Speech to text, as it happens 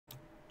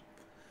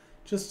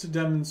just to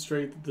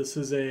demonstrate that this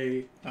is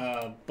a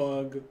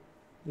bug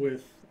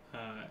with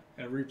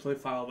a replay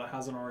file that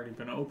hasn't already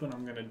been open,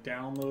 I'm going to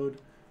download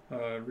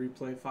a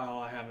replay file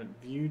I haven't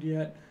viewed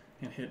yet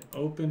and hit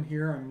open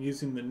here. I'm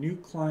using the new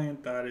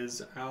client that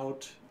is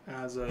out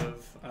as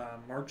of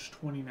March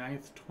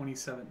 29th,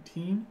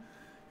 2017.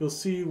 You'll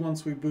see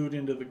once we boot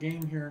into the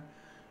game here,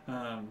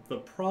 the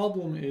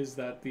problem is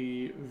that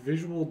the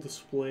visual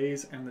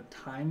displays and the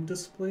time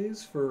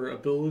displays for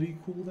ability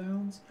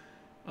cooldowns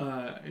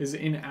is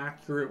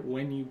inaccurate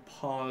when you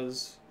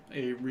pause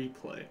a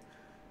replay.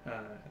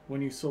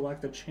 When you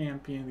select a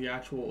champion, the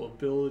actual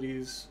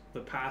abilities,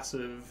 the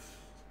passive,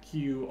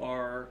 Q,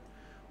 R,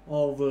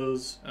 all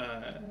those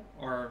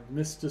are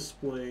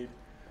misdisplayed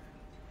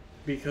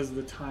because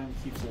the time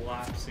keeps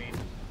lapsing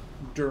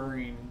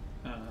during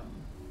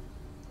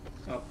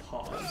a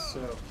pause.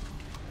 So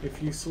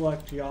if you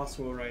select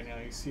Yasuo right now,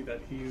 you see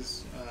that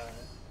he's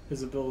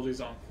his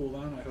ability's on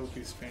cooldown. I hope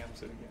he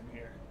spams it again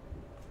here.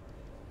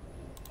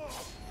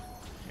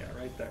 Yeah,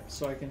 right there.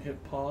 So I can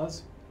hit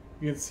pause.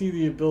 You can see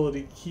the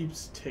ability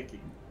keeps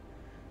ticking.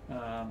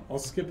 I'll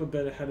skip a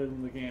bit ahead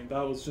in the game.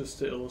 That was just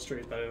to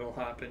illustrate that it'll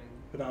happen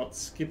without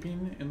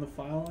skipping in the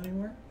file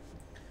anywhere.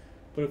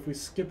 But if we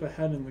skip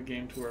ahead in the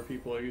game to where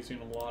people are using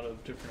a lot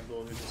of different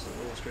abilities, this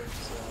will illustrate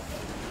this a lot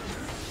better.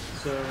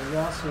 So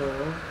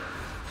Yasuo,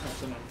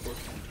 that's an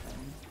unfortunate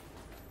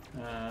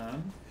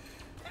turn.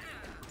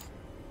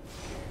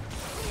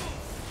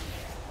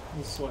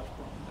 We'll select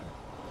Braum there.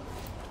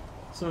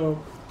 So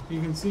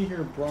you can see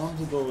here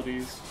Braum's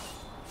abilities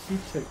keep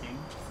ticking.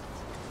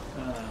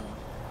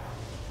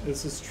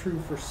 This is true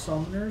for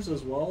summoners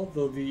as well,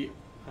 though the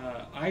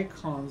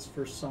icons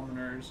for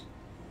summoners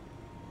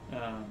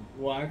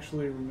will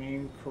actually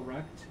remain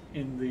correct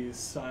in the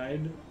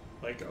side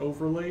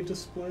overlay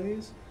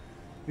displays.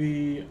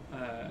 The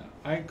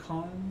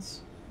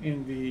icons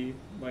in the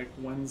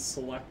when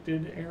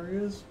selected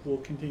areas will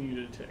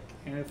continue to tick,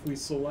 and if we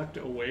select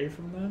away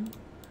from them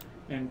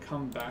and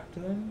come back to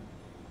them,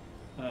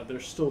 they're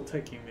still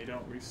ticking, they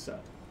don't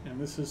reset. And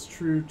this is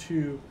true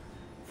too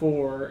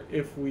for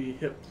if we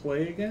hit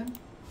play again.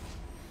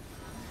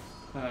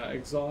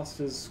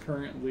 Exhaust is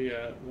currently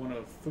at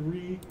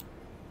 103,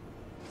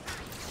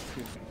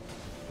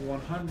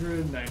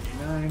 100,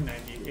 99,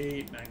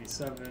 98,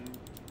 97,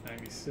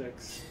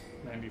 96,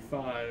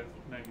 95,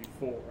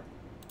 94,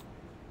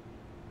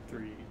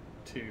 3,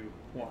 2,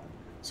 1.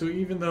 So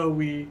even though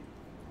we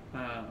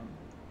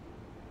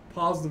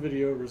pause the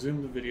video,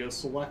 resume the video,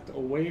 select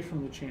away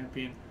from the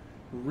champion,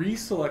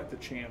 reselect the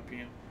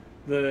champion,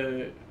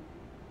 the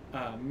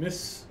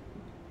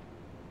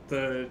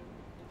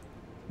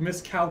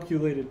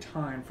miscalculated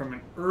time from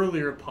an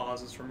earlier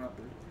pause is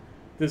remembered.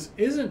 This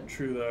isn't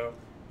true though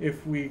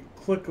if we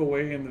click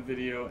away in the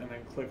video and then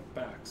click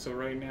back. So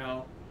right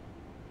now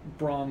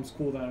Braum's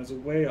cooldown is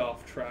way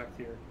off track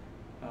here.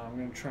 I'm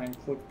going to try and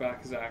click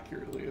back as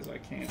accurately as I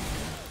can.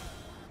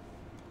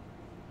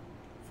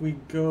 If we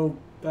go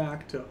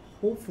back to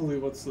hopefully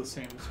what's the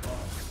same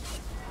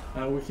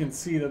spot, we can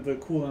see that the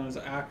cooldown is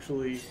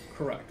actually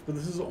correct. But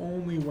this is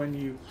only when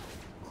you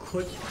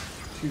click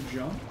to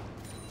jump.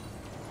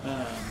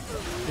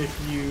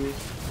 If you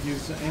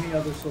use any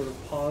other sort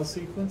of pause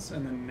sequence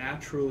and then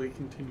naturally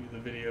continue the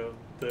video,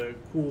 the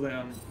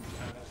cooldown,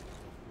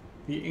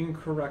 the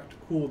incorrect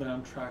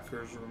cooldown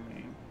trackers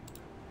remain.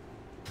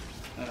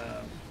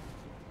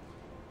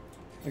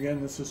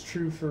 Again, this is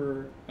true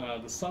for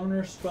the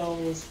summoner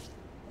spells,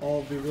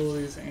 all of the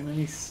abilities, and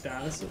any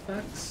status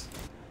effects.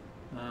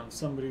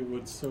 Somebody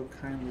would so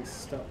kindly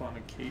step on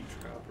a Kate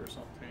trap or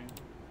something.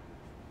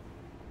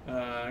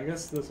 I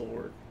guess this will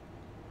work.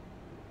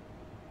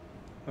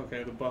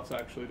 Okay, the buffs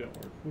actually don't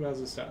work. Who has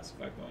a status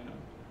effect going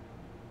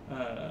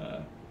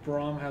on?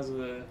 Braum has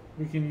a...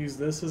 We can use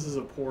this. This is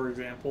a poor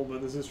example,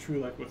 but this is true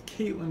like with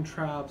Caitlyn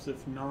traps.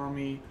 If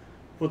Nami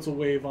puts a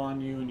wave on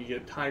you and you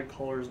get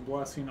Tidecolor's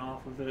Blessing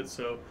off of it.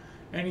 So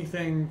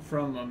anything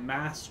from a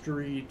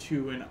mastery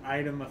to an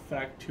item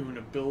effect to an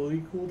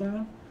ability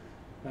cooldown,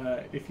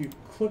 if you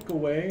click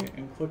away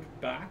and click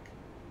back,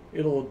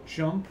 it'll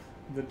jump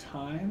the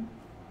time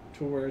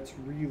to where it's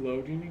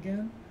reloading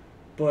again.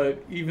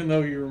 But even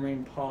though you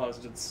remain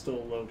paused, it's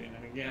still loading.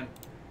 And again,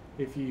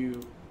 if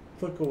you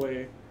click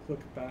away,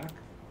 click back,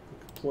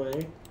 click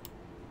play,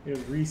 it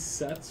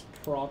resets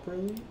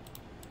properly,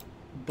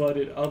 but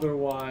it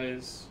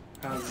otherwise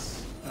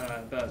has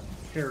that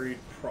carried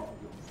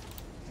problem.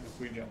 And if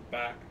we jump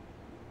back,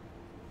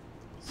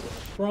 so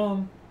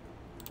from,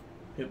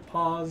 hit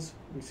pause,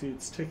 we see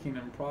it's ticking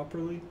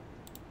improperly,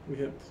 we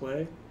hit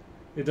play,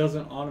 it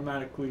doesn't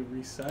automatically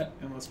reset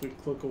unless we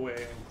click away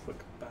and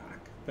click back.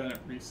 Then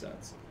it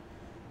resets.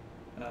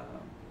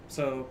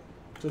 So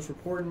just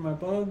reporting my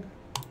bug.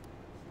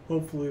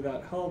 Hopefully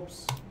that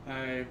helps.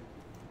 I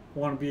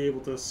want to be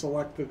able to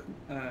select the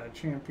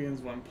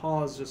champions when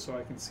paused just so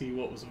I can see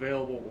what was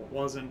available, what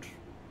wasn't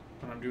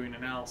when I'm doing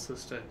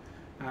analysis to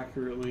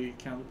accurately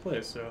count the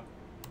plays. So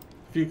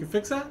if you can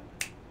fix that,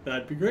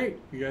 that'd be great.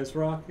 You guys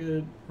rock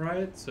it,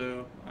 Riot,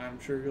 so I'm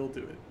sure you'll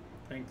do it.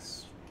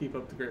 Thanks. Keep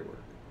up the great work.